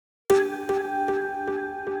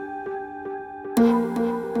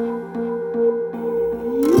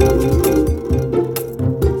Welcome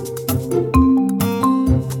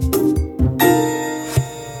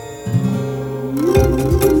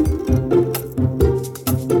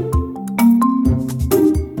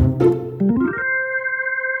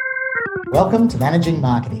to Managing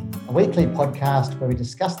Marketing, a weekly podcast where we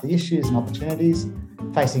discuss the issues and opportunities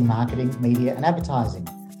facing marketing, media and advertising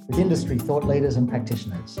with industry thought leaders and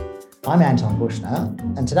practitioners. I'm Anton Bushner,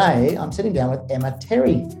 and today I'm sitting down with Emma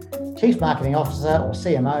Terry, Chief Marketing Officer or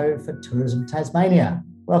CMO for Tourism Tasmania.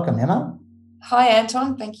 Welcome, Emma. Hi,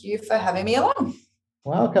 Anton. Thank you for having me along.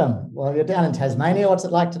 Welcome. Well, you're down in Tasmania. What's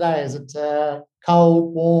it like today? Is it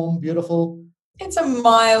cold, warm, beautiful? It's a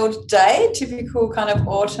mild day, typical kind of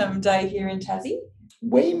autumn day here in Tassie.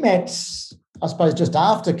 We met, I suppose, just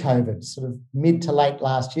after COVID, sort of mid to late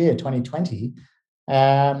last year, 2020.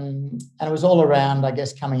 And it was all around, I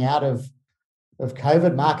guess, coming out of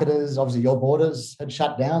COVID. Marketers, obviously your borders had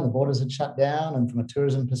shut down, the borders had shut down. And from a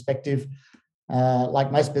tourism perspective,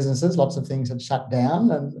 like most businesses, lots of things had shut down.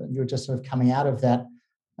 And you were just sort of coming out of that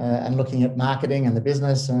and looking at marketing and the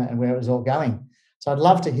business and where it was all going. So I'd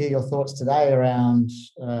love to hear your thoughts today around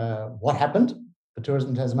what happened for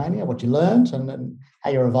Tourism Tasmania, what you learned, and how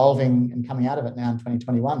you're evolving and coming out of it now in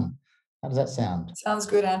 2021. How does that sound? Sounds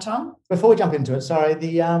good, Anton. Before we jump into it,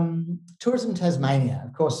 the Tourism Tasmania,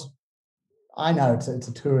 of course, I know it's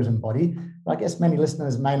a tourism body, but I guess many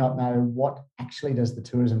listeners may not know what actually does the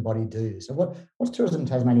tourism body do. So what's Tourism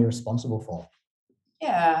Tasmania responsible for?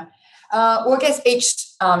 Yeah. Well, I guess each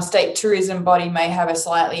state tourism body may have a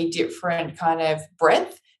slightly different kind of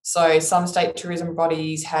breadth. So some state tourism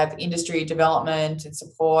bodies have industry development and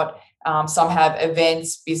support. Some have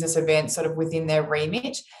events, business events sort of within their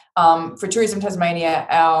remit. For Tourism Tasmania,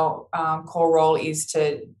 our core role is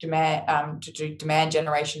to do demand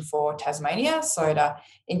generation for Tasmania, so to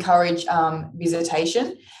encourage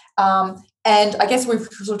visitation. And I guess we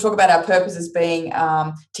sort of talk about our purpose as being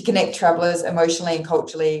to connect travellers emotionally and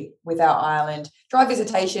culturally with our island, drive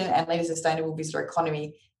visitation and lead a sustainable visitor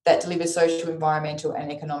economy that delivers social, environmental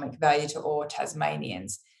and economic value to all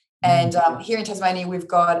Tasmanians. And here in Tasmania, we've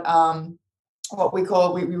got what we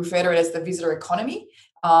refer to it as the visitor economy.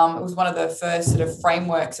 It was one of the first sort of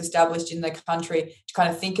frameworks established in the country to kind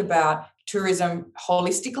of think about tourism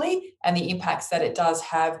holistically and the impacts that it does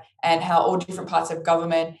have and how all different parts of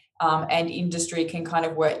government and industry can kind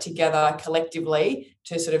of work together collectively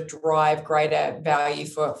to sort of drive greater value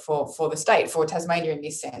for the state, for Tasmania in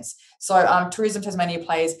this sense. So Tourism Tasmania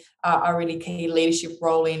plays a really key leadership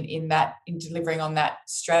role in delivering on that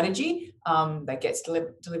strategy that gets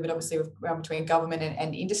delivered obviously between government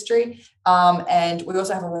and industry. And we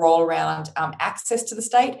also have a role around access to the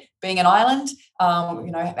state. Being an island,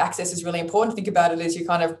 access is really important. Think about it as you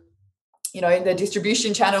kind of the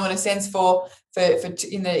distribution channel in a sense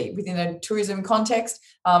within a tourism context.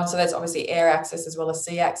 So that's obviously air access as well as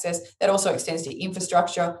sea access. That also extends to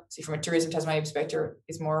infrastructure. So from a Tourism Tasmania perspective,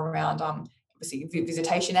 is more around obviously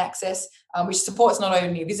visitation access, which supports not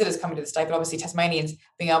only visitors coming to the state, but obviously Tasmanians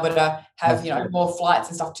being able to have more flights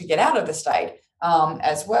and stuff to get out of the state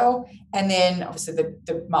as well. And then obviously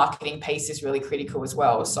the marketing piece is really critical as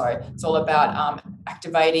well. So it's all about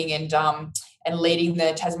activating and leading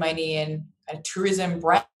the Tasmanian tourism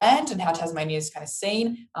brand and how Tasmania is kind of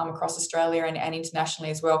seen across Australia and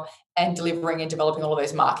internationally as well, and delivering and developing all of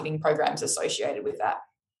those marketing programs associated with that.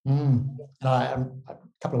 A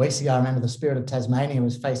couple of weeks ago, I remember the Spirit of Tasmania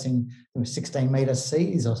was facing 16-metre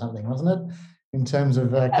seas or something, wasn't it? In terms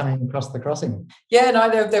of coming across the crossing. Yeah,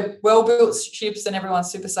 no, they're well-built ships and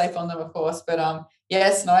everyone's super safe on them, of course. But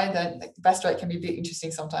the Bass Strait can be a bit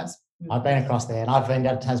interesting sometimes. I've been across there and I've been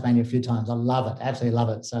down to Tasmania a few times. I love it, absolutely love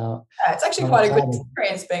it. So it's actually quite a good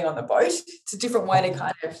experience being on the boat. It's a different way to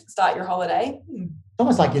kind of start your holiday. It's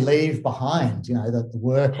almost like you leave behind, the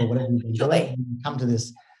work or whatever you've been doing, and you come to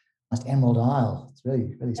this almost Emerald Isle. It's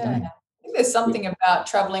really, really stunning. I think there's something about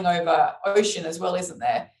travelling over ocean as well, isn't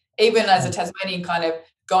there? Even as a Tasmanian, kind of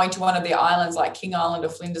going to one of the islands like King Island or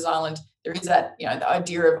Flinders Island, there is that, the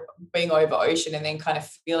idea of being over ocean and then kind of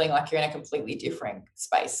feeling like you're in a completely different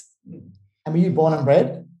space. And were you born and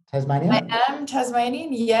bred Tasmanian? I am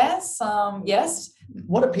Tasmanian, yes. Yes.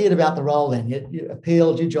 What appeared about the role then?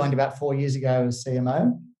 You joined about 4 years ago as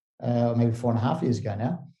CMO, or maybe 4.5 years ago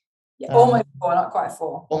now. Yeah, almost 4, not quite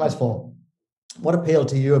 4. Almost 4. What appealed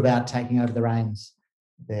to you about taking over the reins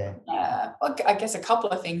there? Well, I guess a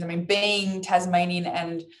couple of things. I mean, being Tasmanian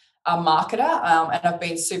and a marketer, and I've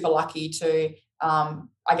been super lucky to,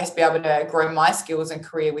 be able to grow my skills and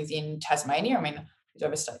career within Tasmania. I mean,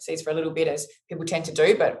 overseas for a little bit, as people tend to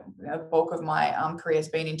do, but the bulk of my career has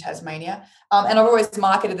been in Tasmania. And I've always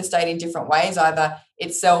marketed the state in different ways, either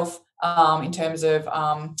itself in terms of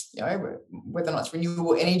whether or not it's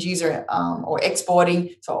renewable energies or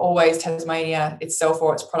exporting. So always Tasmania itself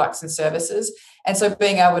or its products and services. And so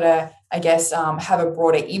being able to, I guess, have a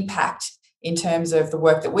broader impact in terms of the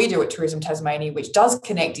work that we do at Tourism Tasmania, which does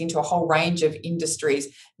connect into a whole range of industries,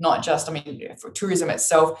 not just, for tourism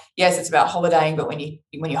itself, yes, it's about holidaying, but when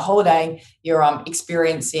you're holidaying, you're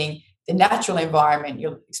experiencing the natural environment,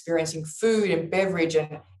 you're experiencing food and beverage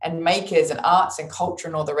and makers and arts and culture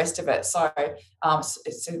and all the rest of it. So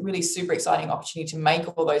it's a really super exciting opportunity to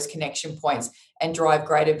make all those connection points and drive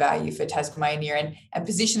greater value for Tasmania and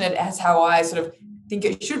position it as how I sort of think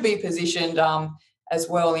it should be positioned as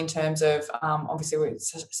well, in terms of obviously we're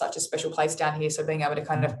such a special place down here, so being able to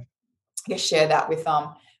kind of share that with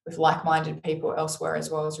like-minded people elsewhere as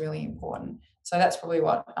well is really important. So that's probably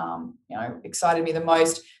what excited me the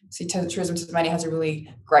most. See, Tourism Tasmania has a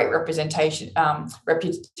really great reputation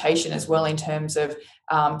as well in terms of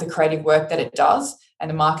the creative work that it does and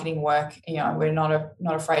the marketing work. We're not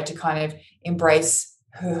afraid to kind of embrace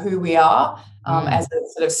who we are as a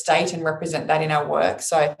sort of state and represent that in our work.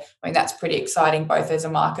 So, that's pretty exciting, both as a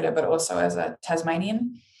marketer but also as a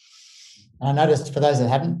Tasmanian. I noticed, for those that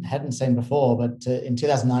hadn't seen before, but in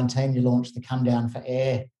 2019 you launched the Come Down for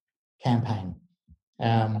Air campaign,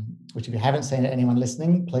 which, if you haven't seen it, anyone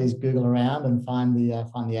listening, please Google around and find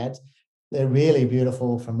the ads. They're really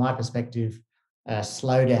beautiful from my perspective.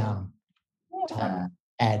 Slow down type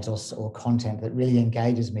ads or content that really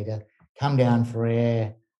engages me to come down for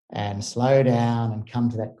air and slow down and come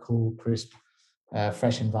to that cool, crisp,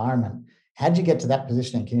 fresh environment. How did you get to that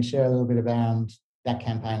positioning? Can you share a little bit around that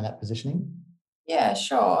campaign, that positioning? Yeah,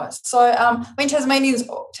 sure. So, Tasmania's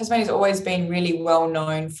always been really well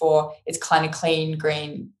known for its kind of clean,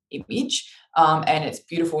 green image and its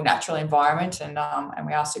beautiful natural environment, and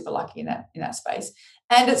we are super lucky in that space.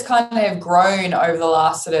 And it's kind of grown over the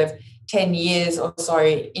last sort of 10 years or so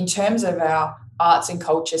in terms of our arts and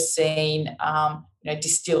culture scene,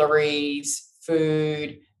 distilleries,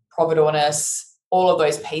 food, provenance, all of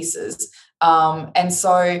those pieces. And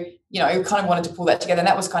so, we kind of wanted to pull that together. And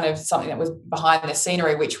that was kind of something that was behind the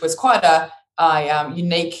scenery, which was quite a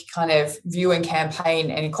unique kind of view and campaign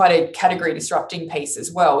and quite a category disrupting piece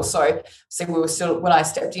as well. So we were still, when I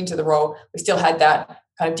stepped into the role, we still had that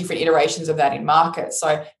kind of different iterations of that in market.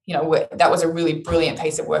 So, that was a really brilliant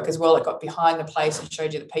piece of work as well. It got behind the place and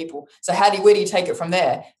showed you the people. So where do you take it from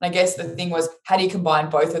there? And I guess the thing was, how do you combine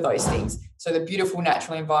both of those things? So the beautiful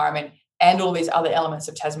natural environment and all these other elements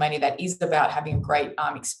of Tasmania that is about having a great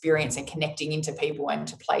experience and connecting into people and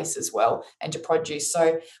to place as well and to produce.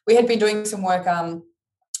 So we had been doing some work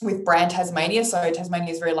with Brand Tasmania. So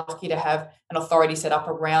Tasmania is very lucky to have an authority set up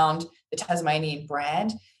around the Tasmanian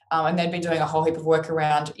brand. And they'd been doing a whole heap of work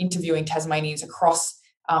around interviewing Tasmanians across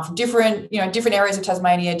from different areas of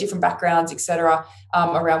Tasmania, different backgrounds, etc.,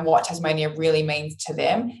 around what Tasmania really means to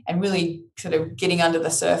them, and really sort of getting under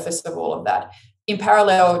the surface of all of that. In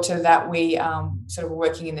parallel to that, we sort of were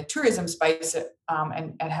working in the tourism space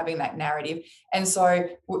and having that narrative. And so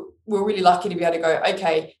we're really lucky to be able to go,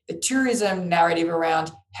 okay, the tourism narrative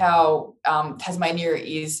around how Tasmania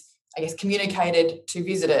is, I guess, communicated to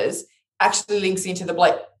visitors actually links into the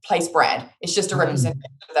place brand. It's just a representation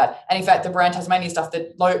of that. And in fact, the Brand Tasmania stuff,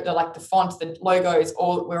 the font, the logos,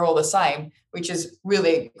 we're all the same, which is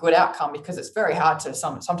really a good outcome, because it's very hard to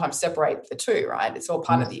sometimes separate the two, right? It's all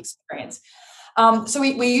part of the experience. So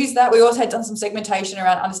we use that. We also had done some segmentation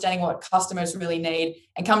around understanding what customers really need,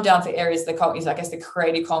 and Come Down for Air is I guess the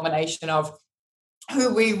creative culmination of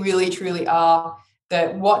who we really truly are,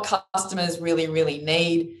 what customers really, really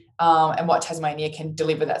need, and what Tasmania can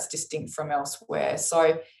deliver that's distinct from elsewhere.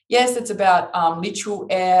 So yes, it's about literal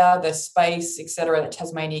air, the space, etc., that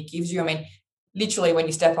Tasmania gives you. Literally when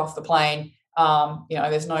you step off the plane,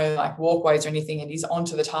 there's no walkways or anything. It is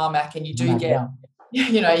onto the tarmac, and you do get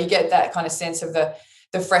you get that kind of sense of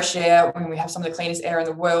the fresh air, when we have some of the cleanest air in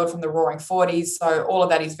the world from the roaring 40s. So all of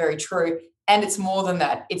that is very true. And it's more than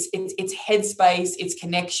that. It's headspace, it's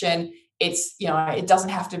connection. It's, it doesn't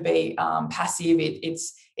have to be passive.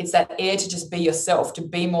 It's that air to just be yourself, to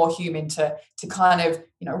be more human, to kind of,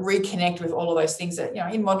 reconnect with all of those things that,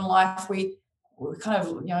 in modern life we're kind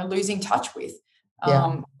of, losing touch with.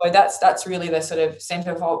 So that's really the sort of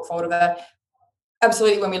center fold of that.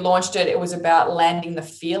 Absolutely. When we launched it, it was about landing the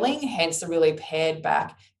feeling, hence the really pared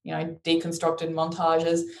back, deconstructed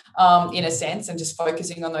montages in a sense, and just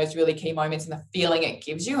focusing on those really key moments and the feeling it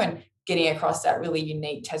gives you, and getting across that really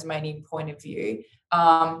unique Tasmanian point of view.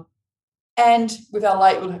 And with our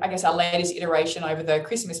latest iteration over the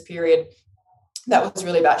Christmas period, that was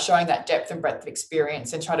really about showing that depth and breadth of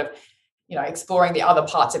experience and trying to, exploring the other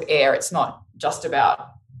parts of air. It's not just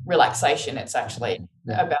about relaxation. It's actually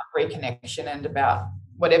about reconnection and about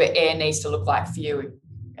whatever air needs to look like for you,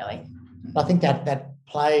 really. I think that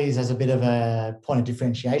plays as a bit of a point of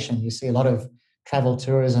differentiation. You see a lot of travel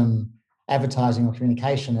tourism advertising or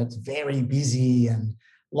communication. It's very busy and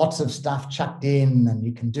lots of stuff chucked in, and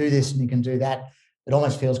you can do this and you can do that. It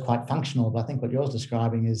almost feels quite functional. But I think what you're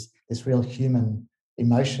describing is this real human,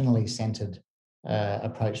 emotionally centered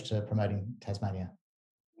approach to promoting Tasmania.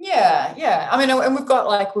 Yeah. I mean, and we've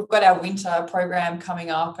got our winter program coming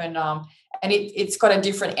up, and it's got a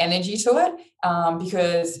different energy to it,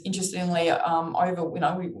 because interestingly,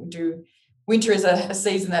 we do. Winter is a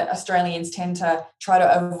season that Australians tend to try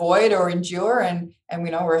to avoid or endure, and we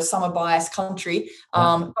know we're a summer biased country,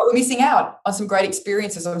 but we're missing out on some great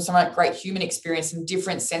experiences, on some great human experience and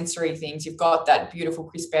different sensory things. You've got that beautiful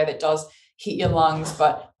crisp air that does hit your lungs,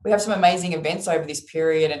 but we have some amazing events over this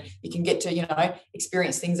period, and you can get to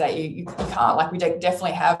experience things that you can't. Like we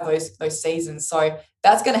definitely have those seasons, so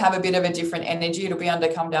that's going to have a bit of a different energy. It'll be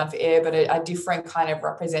under Come Down for Air, but a different kind of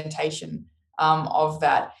representation of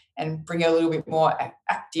that, and bring a little bit more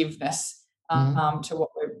activeness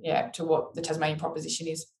to what the Tasmanian proposition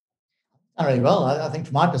is. Oh, really well. I think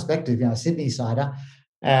from my perspective, Sydney sider,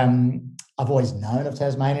 I've always known of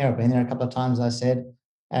Tasmania. I've been there a couple of times, as I said,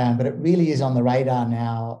 but it really is on the radar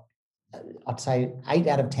now. I'd say 8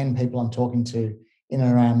 out of 10 people I'm talking to in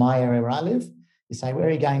and around my area where I live, you say, where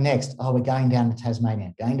are you going next? Oh, we're going down to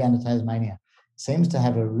Tasmania. Seems to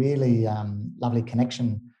have a really lovely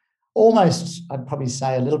connection. Almost, I'd probably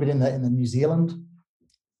say, a little bit in the New Zealand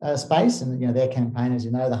space, and their campaign, as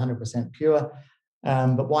you know, the 100% pure.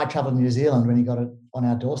 But why travel to New Zealand when you got it on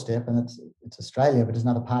our doorstep? And it's Australia, but it's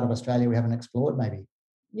another part of Australia we haven't explored, maybe.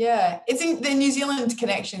 Yeah, it's in the New Zealand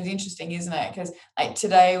connection is interesting, isn't it? Because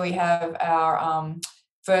today we have our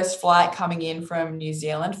first flight coming in from New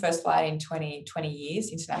Zealand, first flight in 20 years,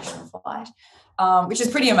 international flight. Which is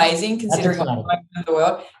pretty amazing considering what's going on in the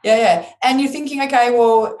world. Yeah. And you're thinking, okay,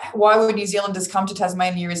 well, why would New Zealanders come to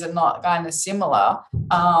Tasmania? Is it not kind of similar?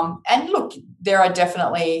 And look, there are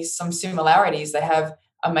definitely some similarities. They have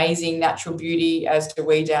amazing natural beauty, as do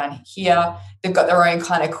we down here. They've got their own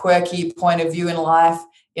kind of quirky point of view in life.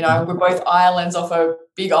 We're both islands off a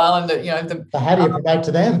big island that, So how do you promote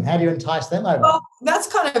to them? How do you entice them over? Well, that's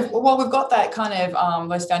we've got that kind of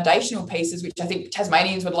those foundational pieces, which I think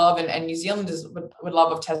Tasmanians would love and New Zealanders would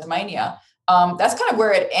love of Tasmania. That's kind of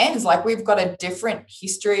where it ends. Like, we've got a different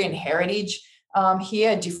history and heritage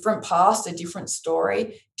here, a different past, a different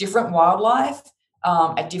story, different wildlife,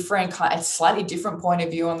 a slightly different point of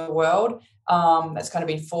view on the world. That's kind of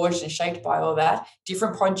been forged and shaped by all that,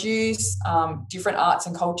 different produce, different arts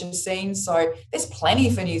and culture scenes. So there's plenty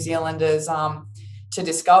for New Zealanders to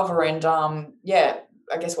discover. And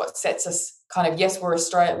I guess what sets us kind of, yes, we're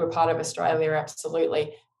part of Australia,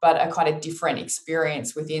 absolutely, but a kind of different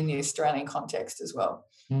experience within the Australian context as well.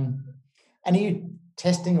 And are you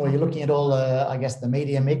testing, or you're looking at all the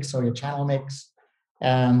media mix or your channel mix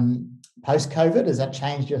post-COVID? Has that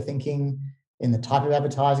changed your thinking in the type of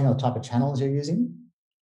advertising or the type of channels you're using?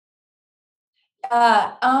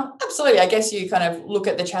 Absolutely. I guess you kind of look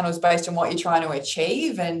at the channels based on what you're trying to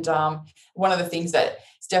achieve. And one of the things that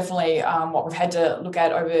is definitely what we've had to look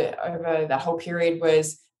at over that whole period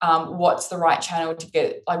was what's the right channel to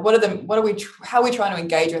get, like, how are we trying to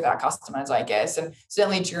engage with our customers, I guess. And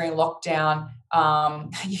certainly during lockdown,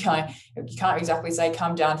 you can't exactly say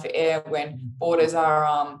come down for air when borders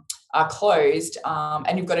are closed,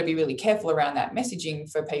 and you've got to be really careful around that messaging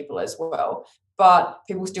for people as well. But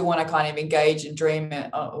people still want to kind of engage and dream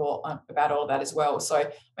about all of that as well. So,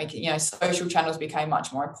 social channels became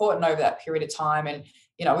much more important over that period of time. And,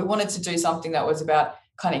 we wanted to do something that was about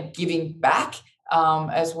kind of giving back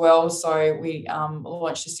as well. So we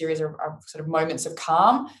launched a series of sort of moments of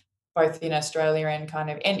calm, both in Australia and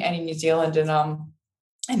and in New Zealand, and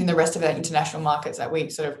in the rest of the international markets that we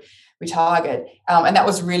target. And that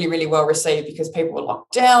was really, really well received because people were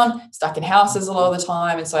locked down, stuck in houses a lot of the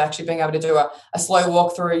time. And so actually being able to do a slow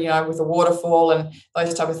walk through, with a waterfall and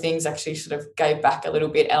those type of things actually sort of gave back a little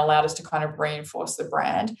bit and allowed us to kind of reinforce the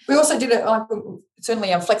brand. We also did it,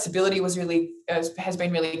 certainly flexibility has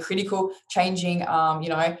been really critical, changing,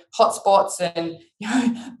 hotspots and,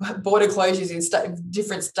 border closures in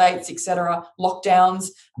different states, etc., lockdowns,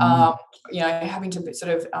 having to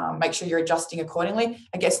sort of make sure you're adjusting accordingly.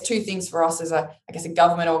 I guess two things for us as a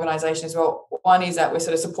government organisation as well. One is that we're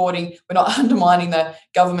sort of supporting, we're not undermining the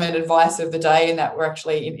government advice of the day, and that we're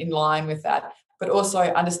actually in line with that. but also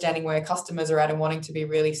understanding where customers are at and wanting to be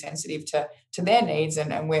really sensitive to their needs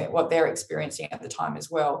and what they're experiencing at the time as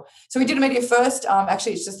well. So we did a media first.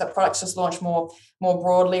 Actually, it's just that products just launched more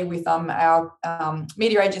broadly with our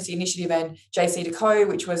media agency initiative and JC2Co,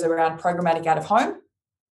 which was around programmatic out of home.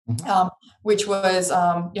 Which was,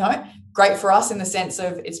 great for us in the sense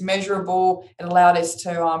of it's measurable. It allowed us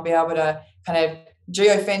to be able to kind of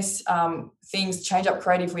geofence things, change up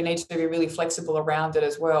creative. We need to be really flexible around it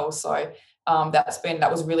as well. So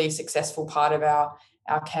that was a really successful part of our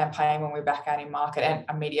campaign when we're back out in market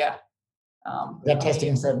and media. Is that testing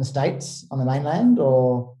in certain states on the mainland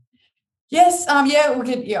or? Yes, we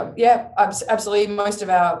did. Yeah, absolutely.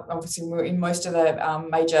 Obviously, we're in most of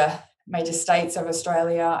the major states of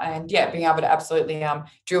Australia, and being able to absolutely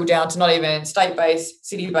drill down to not even state-based,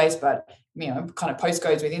 city-based, but kind of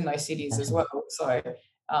postcodes within those cities as well. So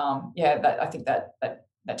I think that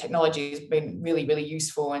technology has been really, really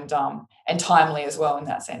useful and timely as well in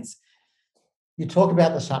that sense. You talk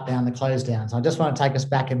about the shutdown, the close downs. I just want to take us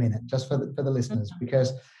back a minute, just for the listeners,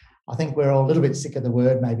 because I think we're all a little bit sick of the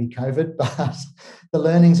word, maybe COVID, but the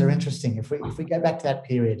learnings are interesting. If we go back to that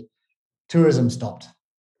period, tourism stopped.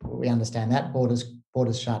 We understand that, borders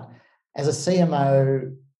shut. As a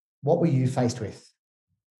CMO, what were you faced with?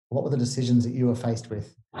 What were the decisions that you were faced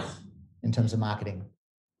with in terms of marketing?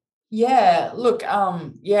 Yeah, look,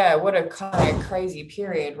 what a kind of crazy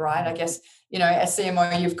period, right? I guess, as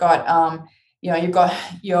CMO, you've got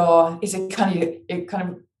you're kind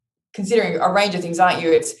of considering a range of things, aren't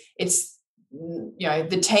you? It's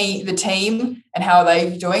the team and how are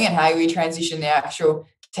they doing and how we transition the actual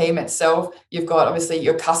team itself. You've got obviously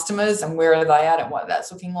your customers and where are they at and what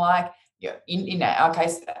that's looking like. In our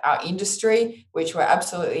case, our industry, which were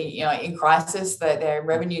absolutely in crisis, their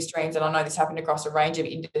revenue streams, and I know this happened across a range of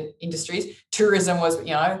industries. Tourism was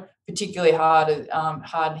particularly hard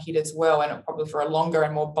hit as well, and probably for a longer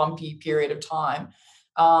and more bumpy period of time.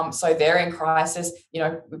 So they're in crisis.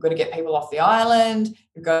 We've got to get people off the island.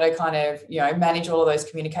 We've got to kind of, manage all of those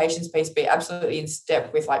communications piece, be absolutely in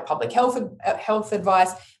step with like public health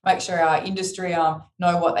advice, make sure our industry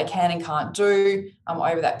know what they can and can't do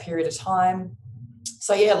over that period of time.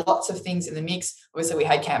 So lots of things in the mix. Obviously, we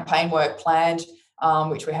had campaign work planned,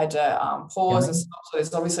 which we had to pause and stop. So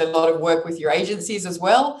there's obviously a lot of work with your agencies as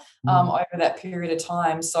well over that period of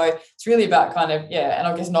time. So it's really about kind of, and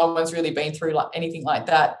I guess no one's really been through like anything like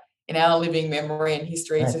that in our living memory and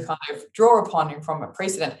history to kind of draw upon and from a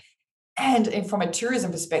precedent. And from a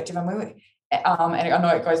tourism perspective, and I know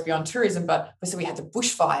it goes beyond tourism, but obviously we had the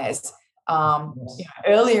bushfires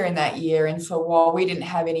earlier in that year. And so while we didn't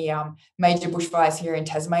have any major bushfires here in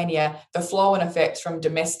Tasmania, the flow and effects from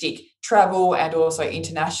domestic travel and also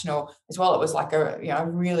international as well, it was like a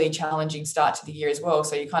really challenging start to the year as well.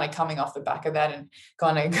 So you're kind of coming off the back of that and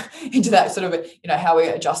kind of into that sort of how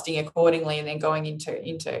we're adjusting accordingly and then going into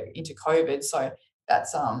COVID. So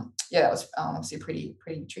that's that was obviously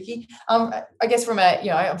pretty tricky. I guess from a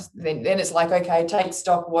then it's like, okay, take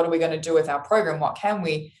stock. What are we going to do with our program? What can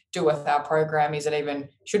we do with our program? Is it even,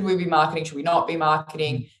 should we be marketing? Should we not be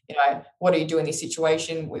marketing? What do you do in this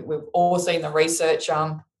situation? We've all seen the research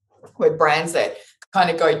where brands that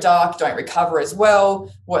kind of go dark don't recover as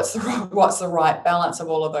well. What's the right balance of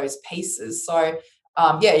all of those pieces? So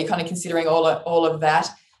you're kind of considering all of that.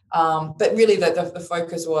 But really the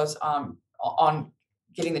focus was on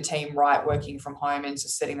getting the team right, working from home and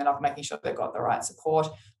just setting that up, making sure they've got the right support.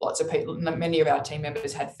 Lots of people, many of our team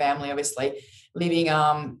members had family, obviously, living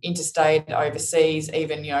interstate, overseas,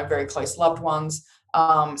 even, very close loved ones.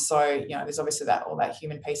 So, there's obviously all that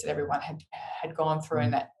human piece that everyone had gone through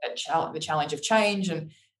and the challenge of change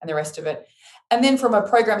and the rest of it. And then from a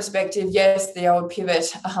program perspective, yes, the old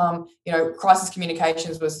pivot, crisis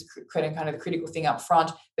communications was kind of the critical thing up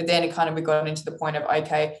front, but then we got into the point of,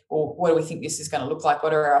 okay, well, what do we think this is going to look like?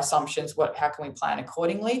 What are our assumptions? How can we plan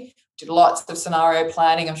accordingly? Did lots of scenario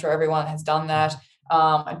planning. I'm sure everyone has done that.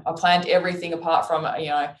 I planned everything apart from,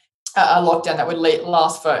 a lockdown that would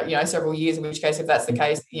last for, several years, in which case, if that's the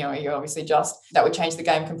case, you obviously that would change the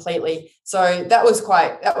game completely. So that was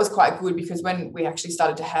quite good, because when we actually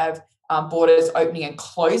started to have borders opening and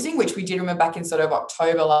closing, which we did remember back in sort of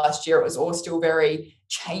October last year, it was all still very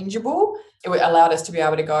changeable. It allowed us to be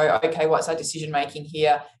able to go, okay, what's our decision making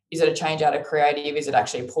here? Is it a change out of creative? Is it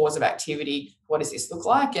actually a pause of activity? What does this look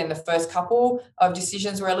like? And the first couple of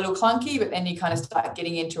decisions were a little clunky, but then you kind of start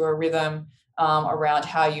getting into a rhythm around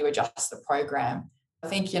how you adjust the program. I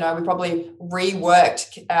think, we probably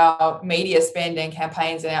reworked our media spend and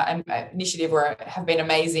campaigns, and our initiative have been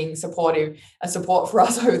amazing support for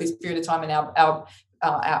us over this period of time, and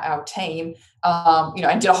our team,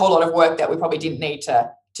 and did a whole lot of work that we probably didn't need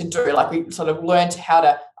to to do. Like we sort of learned how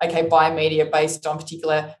to buy media based on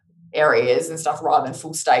particular areas and stuff rather than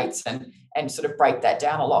full states, and sort of break that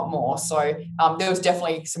down a lot more. So there was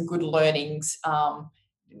definitely some good learnings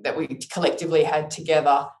that we collectively had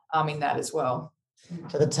together in that as well.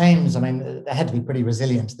 So the teams, I mean, they had to be pretty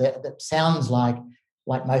resilient. That sounds like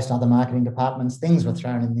most other marketing departments, things were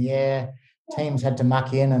thrown in the air. Teams had to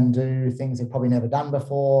muck in and do things they've probably never done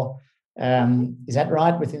before. Is that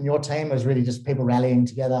right? Within your team, it was really just people rallying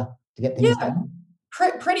together to get things done?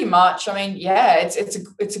 Pretty much. I mean, yeah,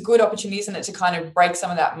 it's a good opportunity, isn't it, to kind of break some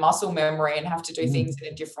of that muscle memory and have to do things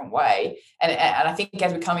in a different way. And I think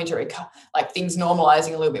as we come into like things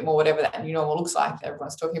normalizing a little bit more, whatever that new normal looks like that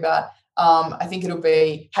everyone's talking about, I think it'll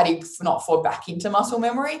be how do you not fall back into muscle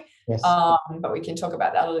memory. Yes. But we can talk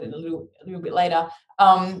about that a little bit later.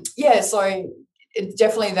 So it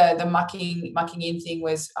definitely the mucking in thing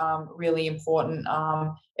was really important.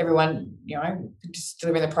 Everyone, just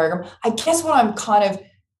delivering the program. I guess what I'm kind of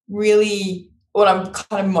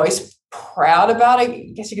most proud about,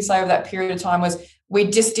 I guess you could say, over that period of time was we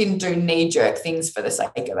just didn't do knee-jerk things for the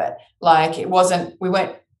sake of it. Like we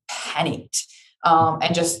weren't panicked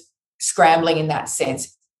and just scrambling in that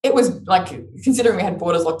sense. It was like, considering we had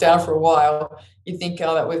borders locked down for a while, you'd think,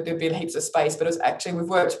 there'd be heaps of space, but it was actually, we've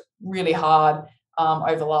worked really hard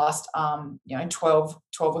over the last 12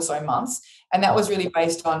 or so months, and that was really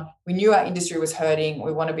based on, we knew our industry was hurting.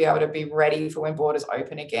 We want to be able to be ready for when borders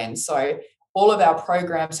open again. So all of our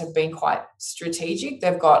programs have been quite strategic.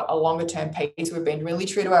 They've got a longer term piece. We've been really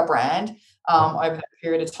true to our brand over that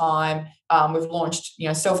period of time. We've launched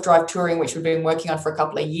self-drive touring, which we've been working on for a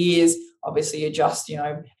couple of years. Obviously adjust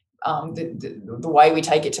the way we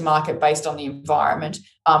take it to market based on the environment,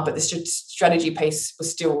 but the strategy piece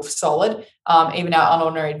was still solid. Even our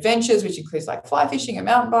unordinary adventures, which includes like fly fishing and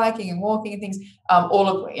mountain biking and walking and things,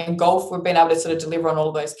 and golf, we've been able to sort of deliver on all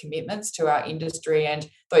of those commitments to our industry and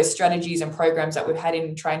those strategies and programs that we've had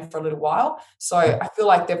in train for a little while. So I feel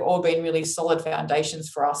like they've all been really solid foundations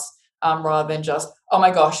for us, rather than just, oh my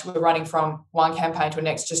gosh, we're running from one campaign to the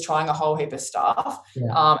next, just trying a whole heap of stuff,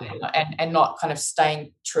 and not kind of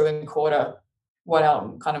staying true and core to what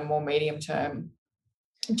our kind of more medium term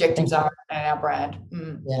objectives are in our brand.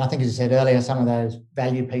 Yeah, and I think, as you said earlier, some of those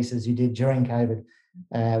value pieces you did during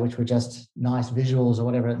COVID, which were just nice visuals or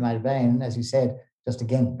whatever it may have been, as you said, just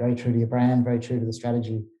again, very true to your brand, very true to the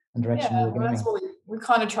strategy and direction you were going. That's what we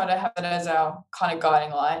kind of try to have it as our kind of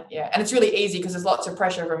guiding light. Yeah. And it's really easy because there's lots of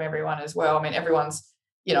pressure from everyone as well. I mean, everyone's,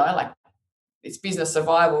 like, it's business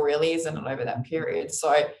survival really, isn't it, over that period?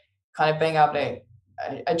 So kind of being able to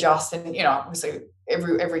adjust, and, obviously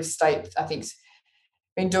every state, I think,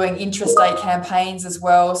 been doing intrastate campaigns as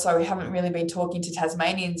well. So we haven't really been talking to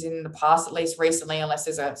Tasmanians in the past, at least recently, unless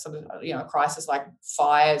there's a sort of, a crisis like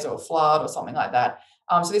fires or flood or something like that.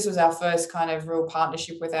 So this was our first kind of real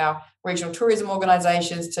partnership with our regional tourism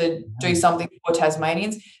organisations to do something for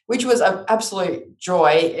Tasmanians, which was an absolute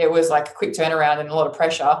joy. It was like a quick turnaround and a lot of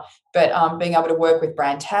pressure, but being able to work with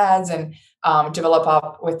brand Tads and develop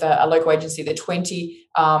up with a local agency, the 20,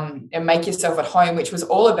 and Make Yourself at Home, which was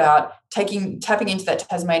all about tapping into that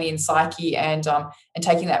Tasmanian psyche and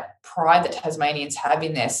taking that pride that Tasmanians have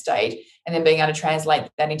in their state, and then being able to translate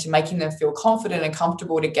that into making them feel confident and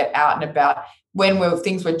comfortable to get out and about when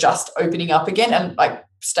things were just opening up again, and like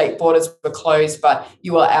state borders were closed, but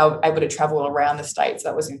you were able to travel around the states.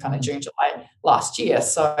 That was in kind of June, July last year.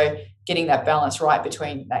 So getting that balance right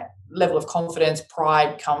between that level of confidence,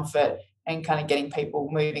 pride, comfort, and kind of getting people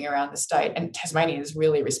moving around the state. And Tasmania has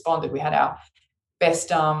really responded. We had our best,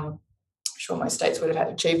 I'm sure most states would have had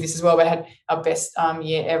achieved this as well, but had our best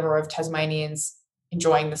year ever of Tasmanians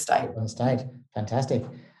enjoying the state. Fantastic.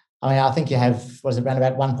 I mean, I think you have, around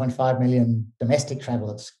about 1.5 million domestic travel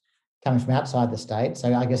that's coming from outside the state.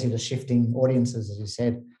 So I guess you're just shifting audiences, as you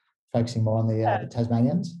said, focusing more on the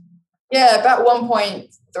Tasmanians. Yeah, about 1.3.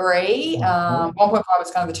 1.5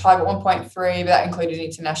 was kind of the target, 1.3, but that included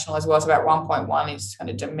international as well. So about 1.1 is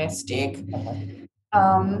kind of domestic. Okay.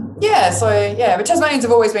 But Tasmanians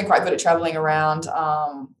have always been quite good at travelling around.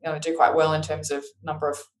 They do quite well in terms of number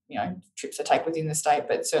of trips they take within the state,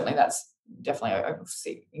 but certainly that's definitely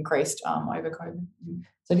increased over COVID.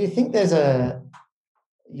 So do you think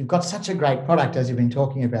you've got such a great product, as you've been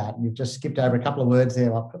talking about, and you've just skipped over a couple of words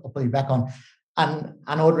there, I'll pull you back on,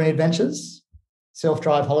 unordinary adventures,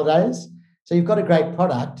 self-drive holidays. So you've got a great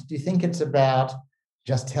product. Do you think it's about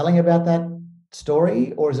just telling about that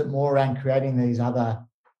story, or is it more around creating these other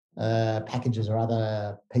packages or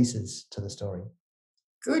other pieces to the story?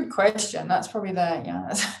 Good question. That's probably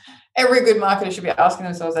every good marketer should be asking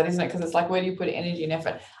themselves that, isn't it? Because it's like, where do you put energy and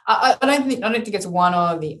effort? I don't think it's one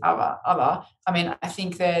or the other. I mean, I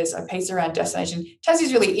think there's a piece around destination. Tassie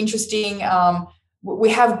is really interesting. We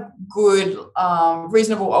have good,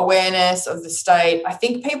 reasonable awareness of the state. I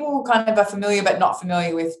think people kind of are familiar but not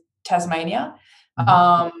familiar with Tasmania.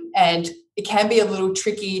 And it can be a little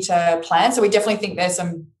tricky to plan. So we definitely think there's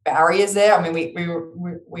some barriers there. I mean,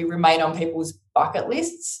 we remain on people's bucket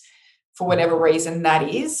lists for whatever reason that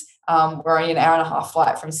is. We're only an hour and a half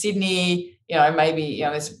flight from Sydney. Maybe,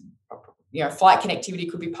 there's, flight connectivity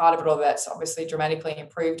could be part of it, although that's obviously dramatically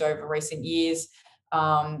improved over recent years.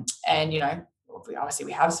 And, obviously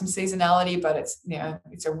we have some seasonality, but it's a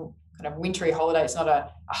kind of wintry holiday. It's not a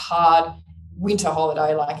hard winter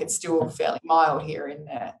holiday. Like, it's still fairly mild here in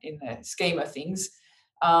the scheme of things.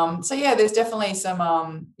 So yeah, there's definitely some,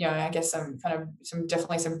 I guess some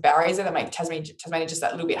barriers there that make Tasmania just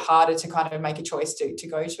that little bit harder to kind of make a choice to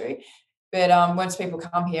go to. But once people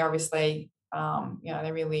come here, obviously,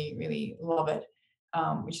 they really, really love it,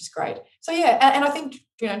 which is great. So yeah, and I think,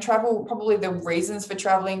 travel, probably the reasons for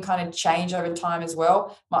traveling kind of change over time as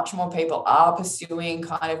well. Much more people are pursuing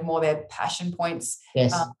kind of more their passion points,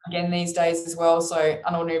 yes, again these days as well. So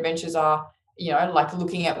Unordinary Adventures are, like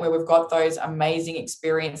looking at where we've got those amazing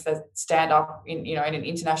experiences that stand up in an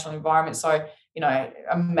international environment. So,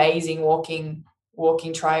 amazing walking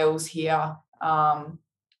trails here,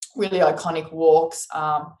 really iconic walks.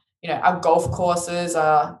 Our golf courses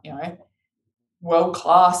are, world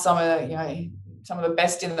class. Some of the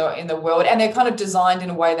best in the world, and they're kind of designed in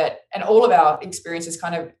a way that, and all of our experiences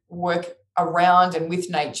kind of work around and with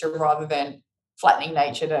nature rather than flattening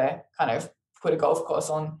nature to kind of put a golf course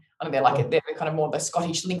on there. Like, they're kind of more the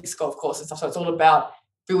Scottish links golf course and stuff. So it's all about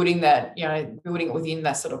building that, building it within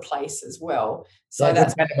that sort of place as well. So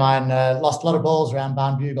that's, a friend of mine lost a lot of balls around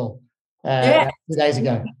Barnbugle 2 days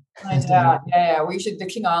ago. Yeah. The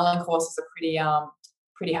King Island courses are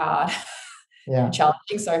pretty hard. And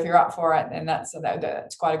challenging. So if you're up for it, then that's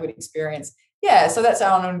quite a good experience. Yeah, so that's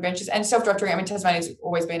our Unordinary Adventures. And self-drive touring. I mean, Tasmania's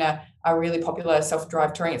always been a really popular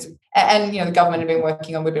self-drive touring. And the government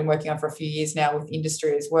we've been working on for a few years now with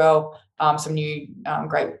industry as well. Some new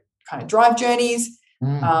great kind of drive journeys,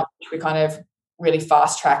 which we kind of really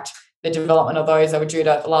fast-tracked the development of those.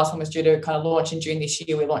 The last one was due to kind of launch in June this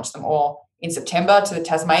year. We launched them all in September to the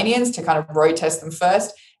Tasmanians to kind of road test them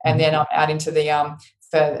first, and then out into the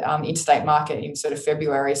interstate market in sort of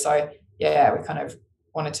February. So yeah, we kind of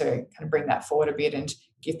wanted to kind of bring that forward a bit and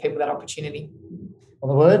give people that opportunity.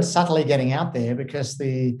 Well, the word's subtly getting out there, because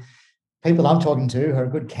the people I'm talking to who are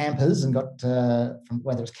good campers and got from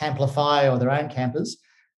whether it's Camplify or their own campers,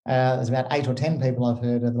 there's about 8 or 10 people I've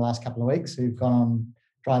heard over the last couple of weeks who've gone on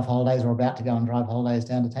drive holidays or about to go on drive holidays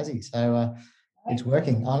down to Tassie. So it's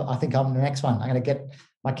working. I think I'm the next one. I'm going to get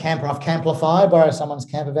my camper off Camplify, borrow someone's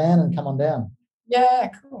camper van and come on down. Yeah,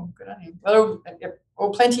 cool. Good on you. Well,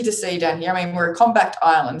 plenty to see down here. I mean, we're a compact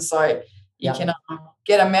island, so you can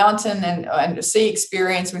get a mountain and sea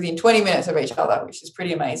experience within 20 minutes of each other, which is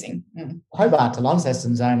pretty amazing. Hobart to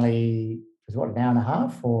Launceston's only, an hour and a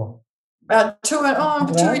half, or about 2 and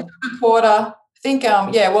a quarter. I think,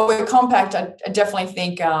 we're compact. I definitely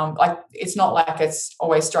think, it's not like it's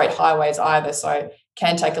always straight highways either, so it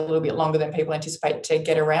can take a little bit longer than people anticipate to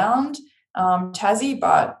get around Tassie,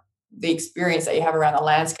 but the experience that you have around the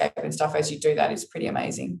landscape and stuff as you do that is pretty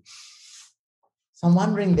amazing. So I'm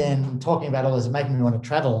wondering then, talking about all this is making me want to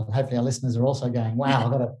travel, and hopefully our listeners are also going, wow,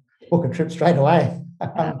 I've got to book a trip straight away.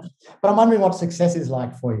 But I'm wondering what success is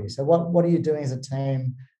like for you. So what are you doing as a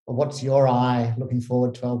team, or what's your eye looking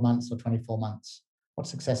forward 12 months or 24 months? What's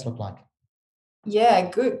success look like? Yeah,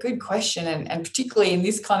 good question. And particularly in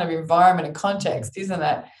this kind of environment and context, isn't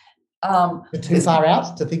it? Too far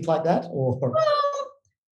out to think like that? Or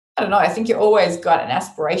I don't know. I think you always got an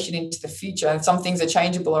aspiration into the future, and some things are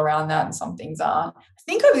changeable around that and some things aren't. I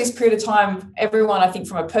think over this period of time, everyone, I think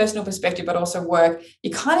from a personal perspective, but also work,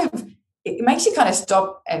 it makes you kind of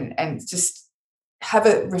stop and just have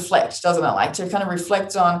a reflect, doesn't it? Like, to kind of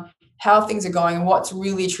reflect on how things are going and what's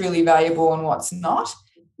really, truly valuable and what's not.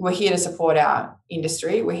 We're here to support our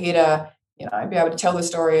industry. We're here to, be able to tell the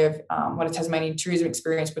story of what a Tasmanian tourism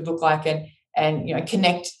experience would look like, and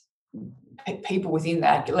connect people within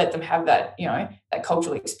that, let them have that, that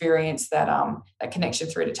cultural experience, that connection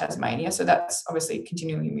through to Tasmania. So that's obviously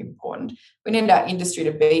continually important. We need our industry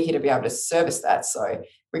to be here to be able to service that. So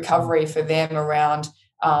recovery for them around,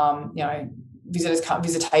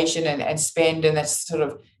 visitation and spend, and that's sort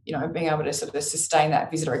of, being able to sort of sustain that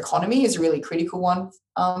visitor economy is a really critical one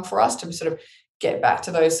for us to sort of get back to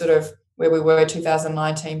those sort of where we were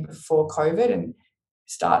 2019 before COVID, and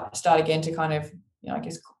start again to kind of,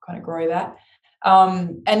 kind of grow that.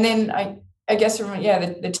 And then I guess from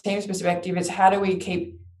the team's perspective, it's how do we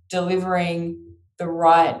keep delivering the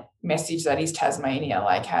right message that is Tasmania?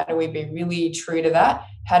 Like, how do we be really true to that?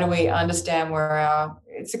 How do we understand where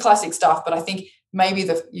it's the classic stuff, but I think maybe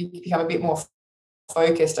you become a bit more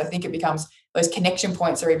focused. I think it becomes those connection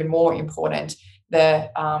points are even more important.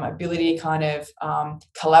 The ability to kind of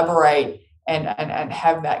collaborate and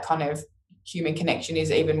have that kind of human connection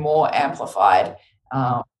is even more amplified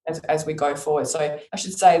as we go forward. So I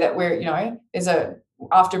should say that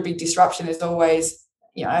after a big disruption, there's always,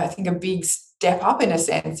 I think a big step up in a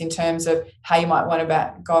sense in terms of how you might want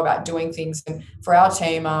to go about doing things. And for our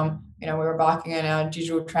team, we're embarking on our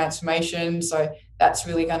digital transformation. So that's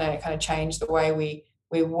really going to kind of change the way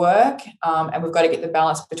we work. And we've got to get the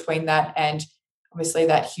balance between that and obviously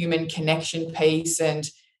that human connection piece and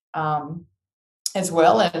as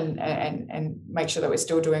well, and make sure that we're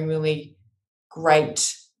still doing really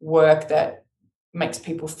great work that makes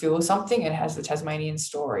people feel something and has the Tasmanian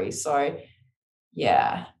story. So,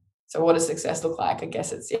 yeah. So what does success look like? I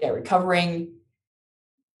guess it's, recovering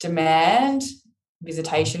demand,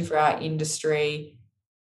 visitation for our industry,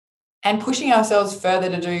 and pushing ourselves further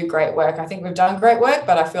to do great work. I think we've done great work,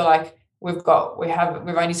 but I feel like we're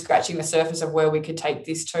only scratching the surface of where we could take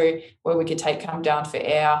this to, where we could Come Down for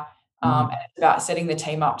Air. And it's about setting the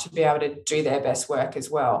team up to be able to do their best work as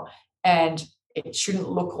well. And it shouldn't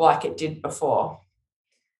look like it did before.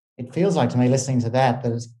 It feels like to me, listening to that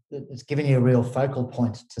it's giving you a real focal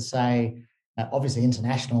point to say, obviously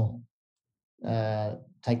international,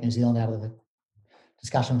 take New Zealand out of the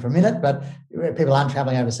discussion for a minute, but people aren't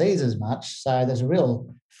travelling overseas as much. So there's a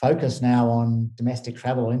real focus now on domestic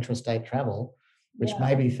travel or intrastate travel, which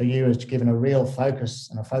maybe for you has given a real focus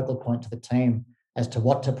and a focal point to the team as to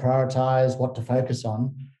what to prioritise, what to focus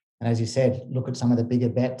on. And as you said, look at some of the bigger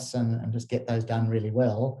bets and just get those done really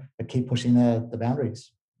well, but keep pushing the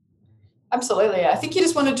boundaries. Absolutely. I think you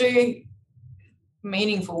just want to do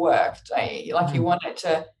meaningful work. Like you want it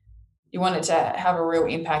to have a real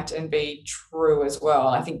impact and be true as well.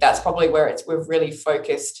 And I think that's probably where we're really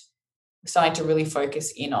starting to really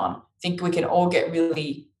focus in on. I think we can all get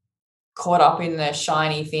really caught up in the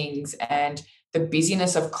shiny things and the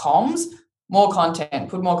busyness of comms, more content,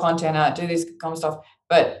 put more content out, do this comm stuff,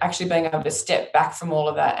 but actually being able to step back from all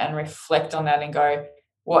of that and reflect on that and go,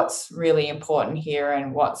 what's really important here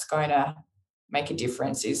and what's going to make a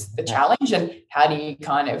difference is the challenge. And how do you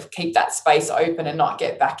kind of keep that space open and not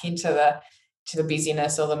get back into the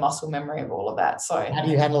busyness or the muscle memory of all of that? So how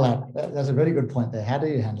do you handle that? That's a really good point there. How do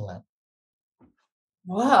you handle that?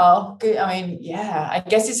 Well, I mean, I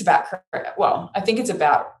guess it's about, I think it's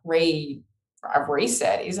about a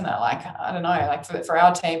reset, isn't it? Like, I don't know, like for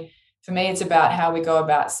our team, for me, it's about how we go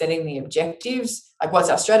about setting the objectives. Like, what's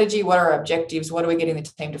our strategy? What are our objectives? What are we getting the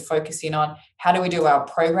team to focus in on? How do we do our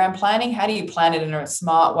program planning? How do you plan it in a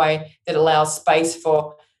smart way that allows space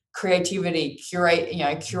for creativity,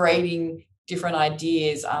 curating different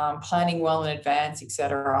ideas, planning well in advance,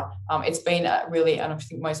 etc. It's been and I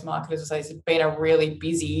think most marketers will say it's been a really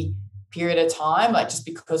busy period of time, like just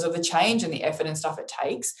because of the change and the effort and stuff it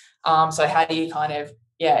takes. So how do you kind of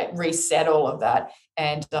reset all of that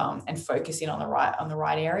and focus in on the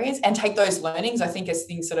right areas and take those learnings? I think as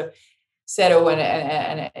things sort of settle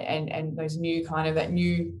and those new kind of that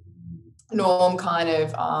new norm kind of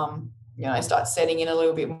start setting in a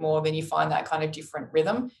little bit more, then you find that kind of different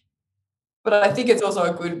rhythm. But I think it's also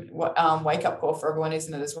a good wake-up call for everyone,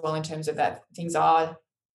 isn't it, as well, in terms of that things are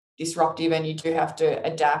disruptive and you do have to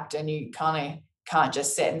adapt and you kind of can't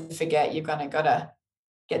just set and forget. You've got to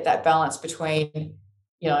get that balance between,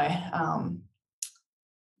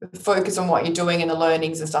 focus on what you're doing and the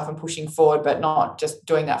learnings and stuff and pushing forward, but not just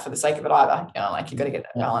doing that for the sake of it either. You've got to get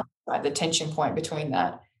that balance, right? The tension point between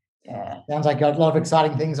that. Yeah. Sounds like you've got a lot of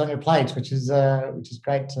exciting things on your plate, which is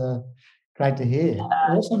great to hear.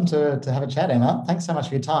 Awesome to have a chat, Emma. Thanks so much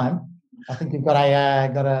for your time. I think you've got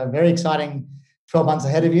a very exciting 12 months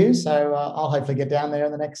ahead of you. So I'll hopefully get down there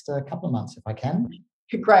in the next couple of months if I can.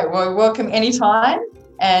 Great. Well, welcome anytime.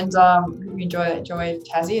 And enjoy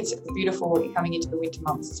Tassie. It's beautiful coming into the winter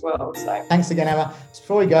months as well. So thanks again, Emma. Just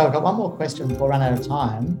before we go, I've got one more question before we run out of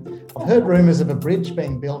time. I've heard rumours of a bridge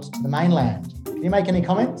being built to the mainland. Can you make any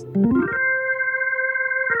comments?